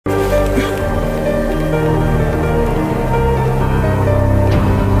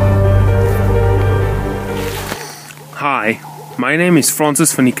my name is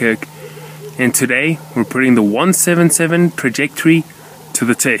Francis van Niekerk, and today we're putting the 177 trajectory to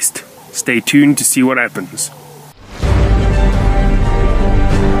the test. Stay tuned to see what happens.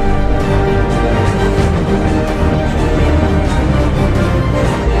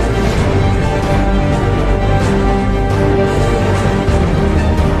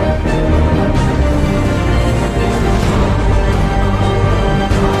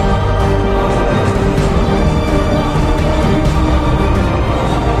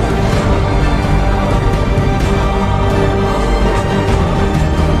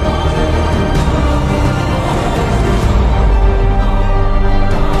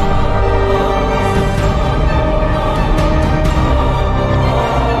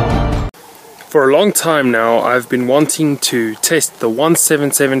 For a long time now, I've been wanting to test the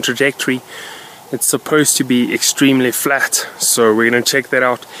 177 trajectory. It's supposed to be extremely flat, so we're going to check that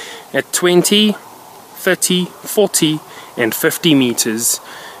out at 20, 30, 40 and 50 meters,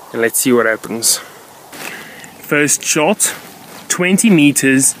 and let's see what happens. First shot, 20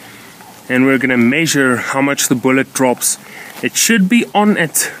 meters, and we're going to measure how much the bullet drops. It should be on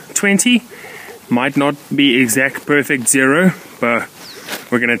at 20, might not be exact perfect zero, but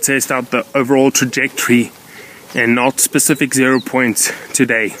we're going to test out the overall trajectory and not specific 0 points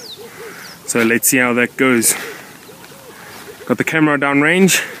today. So let's see how that goes. Got the camera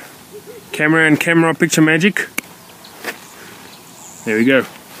downrange. Camera and camera picture magic. There we go.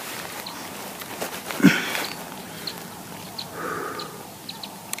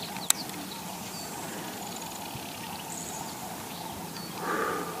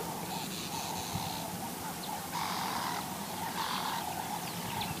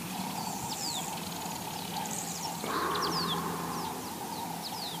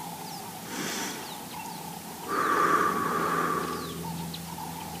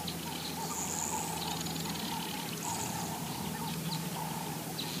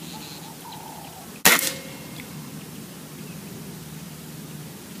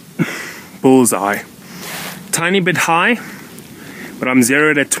 Bullseye. Tiny bit high, but I'm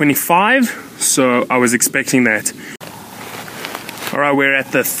zeroed at 25, so I was expecting that. Alright, we're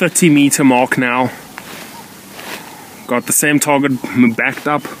at the 30 meter mark now. Got the same target backed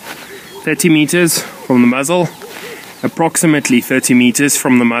up 30 meters from the muzzle, approximately 30 meters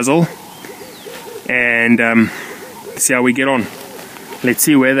from the muzzle, and see how we get on. Let's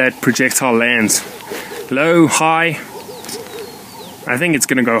see where that projectile lands. Low, high. I think it's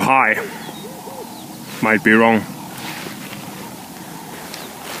gonna go high. Might be wrong.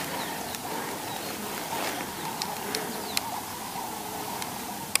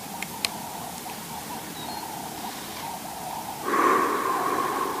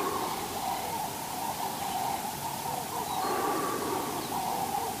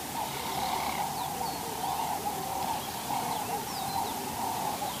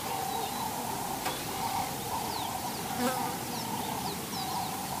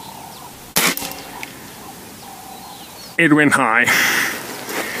 It went high.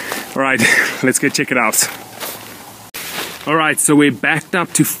 Alright, let's go check it out. Alright, so we're backed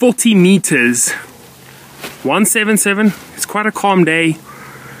up to 40 meters. 177. It's quite a calm day.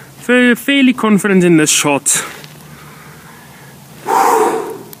 Fairly confident in this shot.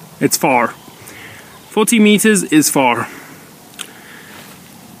 It's far. 40 meters is far.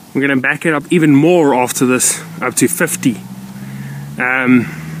 We're gonna back it up even more after this, up to 50.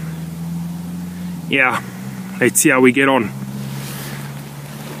 Yeah. Let's see how we get on.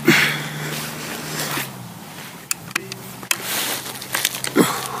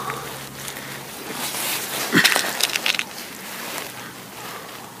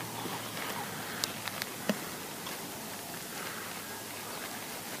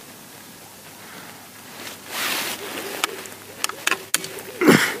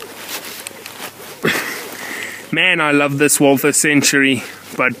 Man, I love this Walther Century,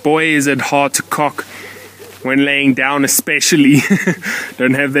 but boy is it hard to cock when laying down, especially.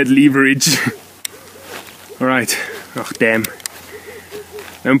 Don't have that leverage. Alright. Oh damn.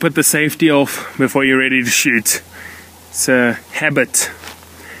 Don't put the safety off before you're ready to shoot. It's a habit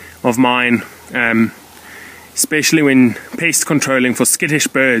of mine, especially when pest controlling for skittish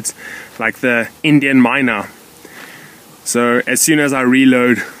birds like the Indian myna. So as soon as I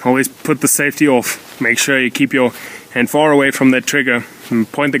reload, always put the safety off. Make sure you keep your hand far away from that trigger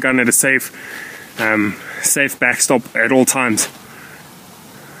and point the gun at a safe backstop at all times.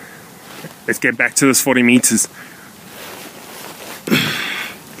 Let's get back to this 40 meters.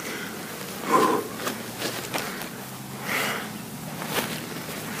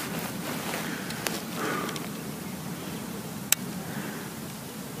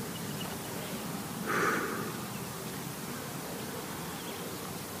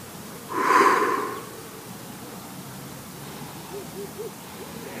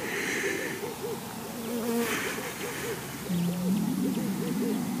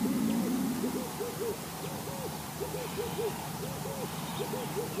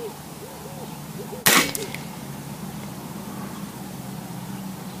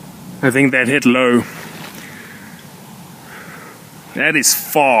 I think that hit low. That is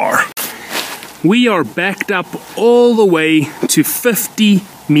far. We are backed up all the way to 50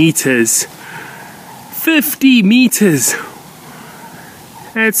 meters. 50 meters!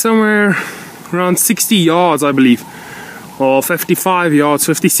 That's somewhere around 60 yards, I believe. Or 55 yards,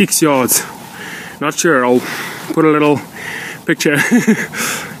 56 yards. Not sure, I'll put a little picture.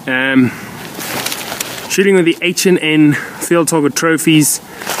 Shooting with the H&N Field Target Trophies.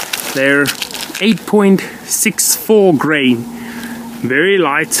 They're 8.64 grain. Very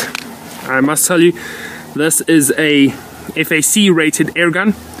light. I must tell you, this is a FAC rated air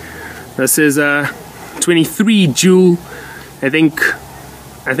gun. This is a 23 joule, I think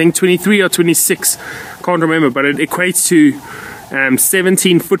 23 or 26, can't remember, but it equates to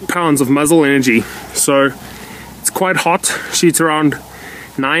 17 foot-pounds of muzzle energy. So it's quite hot. Shoots around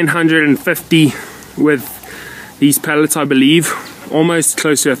 950 with these pellets, I believe, almost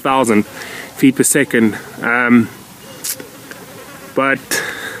close to 1,000 feet per second. But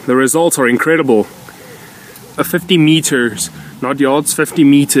the results are incredible. A 50 meters, not yards, 50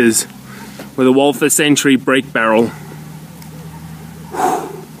 meters with a Walther Century break barrel.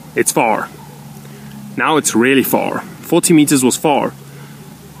 It's far. Now it's really far. 40 meters was far.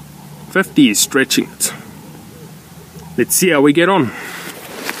 50 is stretching it. Let's see how we get on.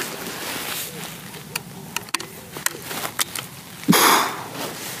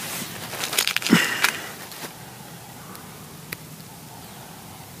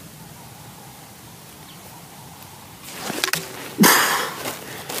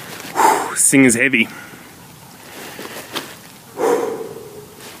 This thing is heavy.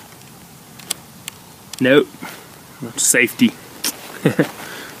 Nope, not safety.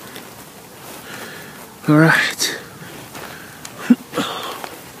 All right.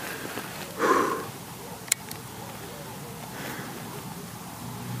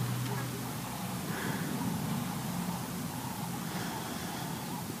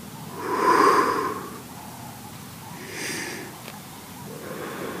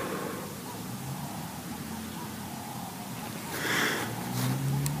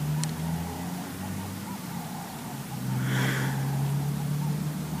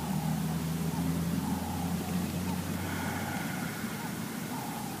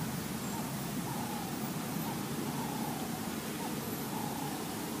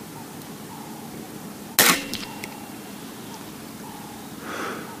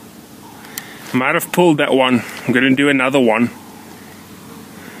 I might have pulled that one. I'm going to do another one,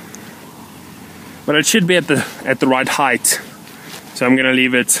 but it should be at the right height, so I'm going to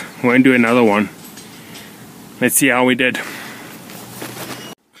leave it. Won't do another one. Let's see how we did.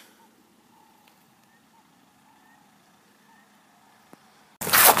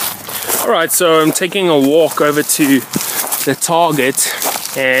 Alright, so I'm taking a walk over to the target,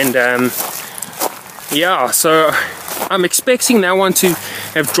 and yeah, so I'm expecting that one to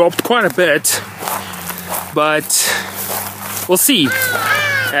have dropped quite a bit, but we'll see.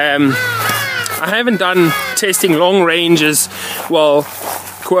 I haven't done testing long ranges, well,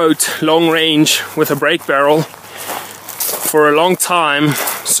 quote, long range with a break barrel for a long time,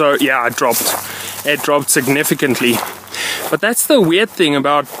 so yeah, it dropped significantly. But that's the weird thing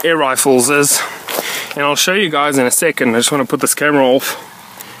about air rifles is, and I'll show you guys in a second, I just want to put this camera off.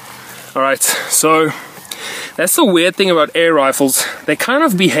 Alright, so that's the weird thing about air rifles. They kind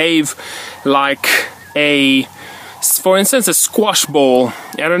of behave like for instance, a squash ball.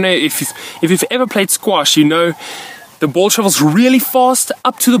 I don't know if you've ever played squash, you know the ball travels really fast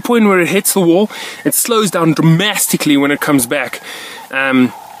up to the point where it hits the wall. It slows down dramatically when it comes back.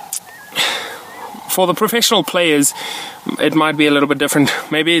 For the professional players, it might be a little bit different.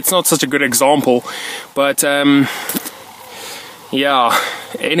 Maybe it's not such a good example, but yeah,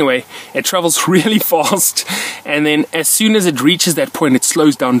 anyway, it travels really fast, and then as soon as it reaches that point, it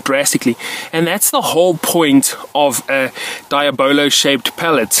slows down drastically. And that's the whole point of a Diabolo shaped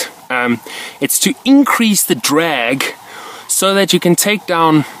pellet. It's to increase the drag so that you can take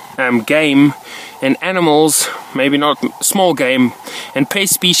down game and animals, maybe not small game, and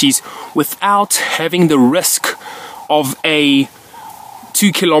pest species without having the risk of a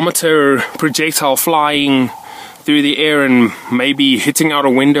 2-kilometer projectile flying through the air and maybe hitting out a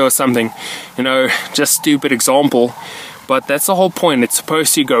window or something. You know, just stupid example, but that's the whole point. It's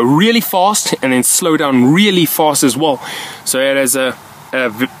supposed to go really fast and then slow down really fast as well, so it has a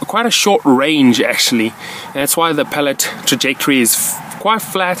quite a short range actually. And that's why the pellet trajectory is quite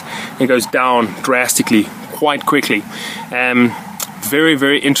flat. It goes down drastically quite quickly. Very,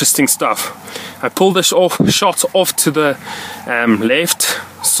 very interesting stuff. I pulled this shot off to the left,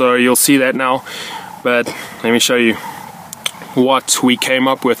 so you'll see that now. But let me show you what we came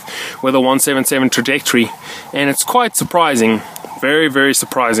up with a 177 trajectory, and it's quite surprising. Very, very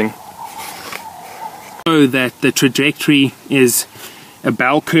surprising. So that the trajectory is a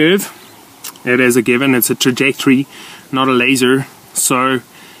bell curve. It is a given. It's a trajectory, not a laser. So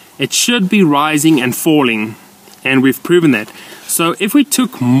it should be rising and falling, and we've proven that. So if we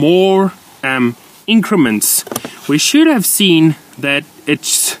took more increments, we should have seen that it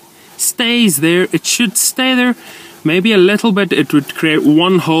stays there. It should stay there. Maybe a little bit. It would create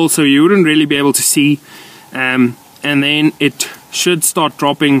one hole, so you wouldn't really be able to see. And then it should start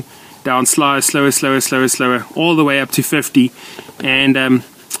dropping down slower, all the way up to 50. And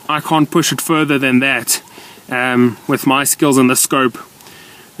I can't push it further than that with my skills in the scope.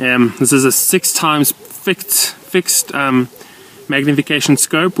 This is a 6 times fixed magnification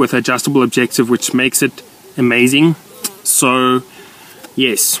scope with adjustable objective, which makes it amazing. So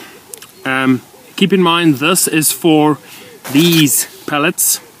yes, keep in mind this is for these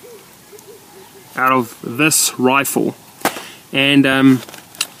pellets out of this rifle, and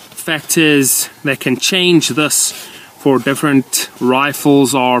fact is they can change this for different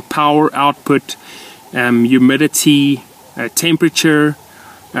rifles, or power output, humidity, temperature,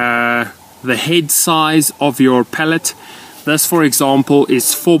 the head size of your pellet. This, for example, is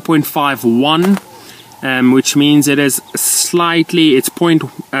 4.51, which means it is slightly, it's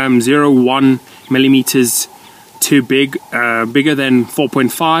 0.01 millimeters too big, bigger than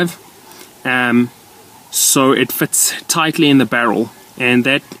 4.5. So it fits tightly in the barrel, and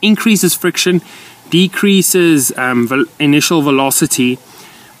that increases friction, decreases initial velocity,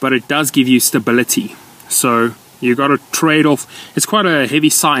 but it does give you stability. So you got to trade off. It's quite a heavy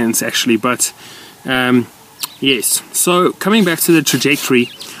science actually, but yes. So coming back to the trajectory,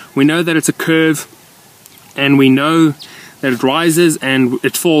 we know that it's a curve, and we know that it rises and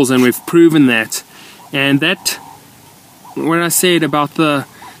it falls, and we've proven that. And that, when I said about the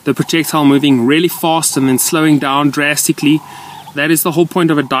projectile moving really fast and then slowing down drastically, that is the whole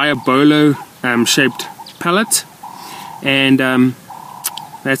point of a Diabolo shaped pellet, and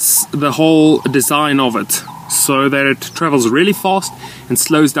that's the whole design of it, so that it travels really fast and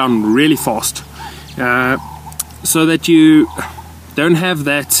slows down really fast, so that you don't have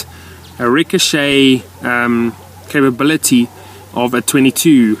that ricochet capability of a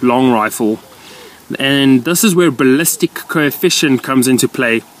 22 long rifle. And this is where ballistic coefficient comes into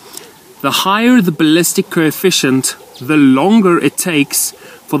play. The higher the ballistic coefficient, the longer it takes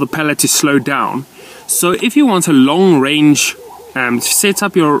for the pellet to slow down. So if you want a long range, set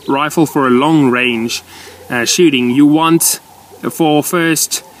up your rifle for a long range shooting, you want, for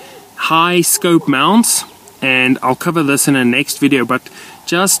first, high scope mounts, and I'll cover this in a next video, but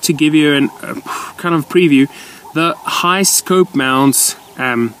just to give you a kind of preview, the high scope mounts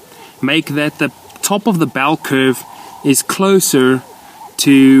make that the top of the bell curve is closer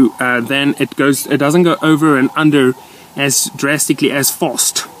to then it doesn't go over and under as drastically as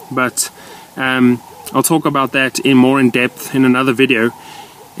fast, but I'll talk about that more in depth in another video.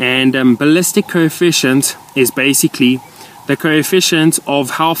 And ballistic coefficient is basically the coefficient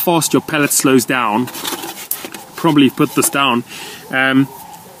of how fast your pellet slows down. Probably put this down.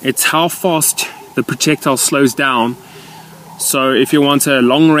 It's how fast the projectile slows down. So if you want a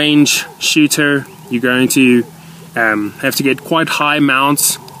long range shooter, you're going to have to get quite high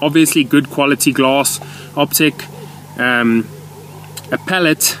mounts, obviously good quality glass, optic, a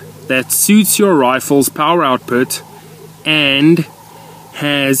pellet that suits your rifle's power output and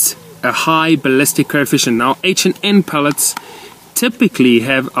has a high ballistic coefficient. Now H&N pellets typically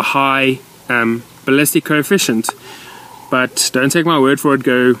have a high ballistic coefficient, but don't take my word for it,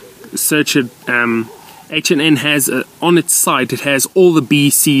 go search it. H&N has on its site, it has all the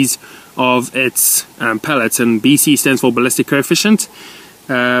BCs of its pellets, and BC stands for ballistic coefficient.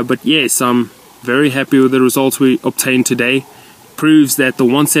 But yes, I'm very happy with the results we obtained today. Proves that the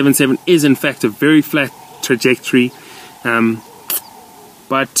 177 is in fact a very flat trajectory,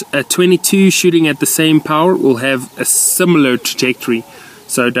 but a 22 shooting at the same power will have a similar trajectory.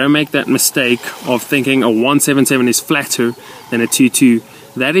 So don't make that mistake of thinking a 177 is flatter than a 22.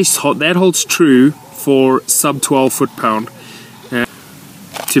 That holds true for sub 12 foot-pound.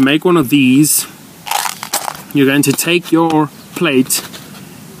 To make one of these, you're going to take your plate,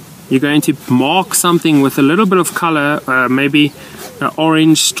 you're going to mark something with a little bit of color, maybe an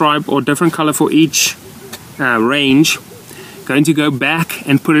orange stripe or different color for each range. going to go back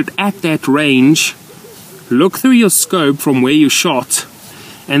and put it at that range, look through your scope from where you shot,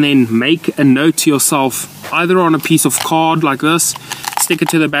 and then make a note to yourself, either on a piece of card like this, stick it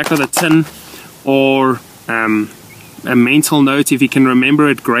to the back of the tin, or a mental note if you can remember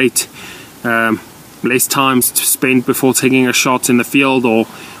it, great. Less time to spend before taking a shot in the field or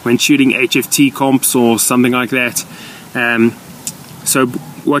when shooting HFT comps or something like that. So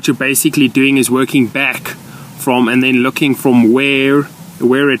what you're basically doing is working back from, and then looking from where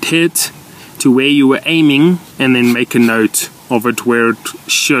it hit to where you were aiming, and then make a note of it where it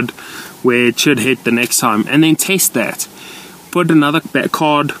should hit the next time, and then test that. Put another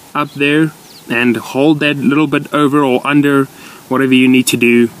card up there and hold that little bit over or under, whatever you need to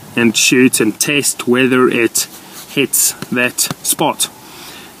do, and shoot and test whether it hits that spot.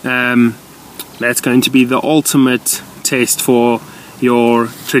 That's going to be the ultimate test for your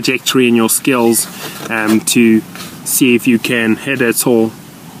trajectory and your skills, to see if you can hit it all.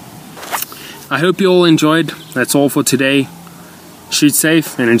 I hope you all enjoyed. That's all for today. Shoot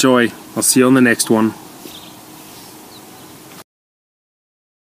safe and enjoy. I'll see you on the next one.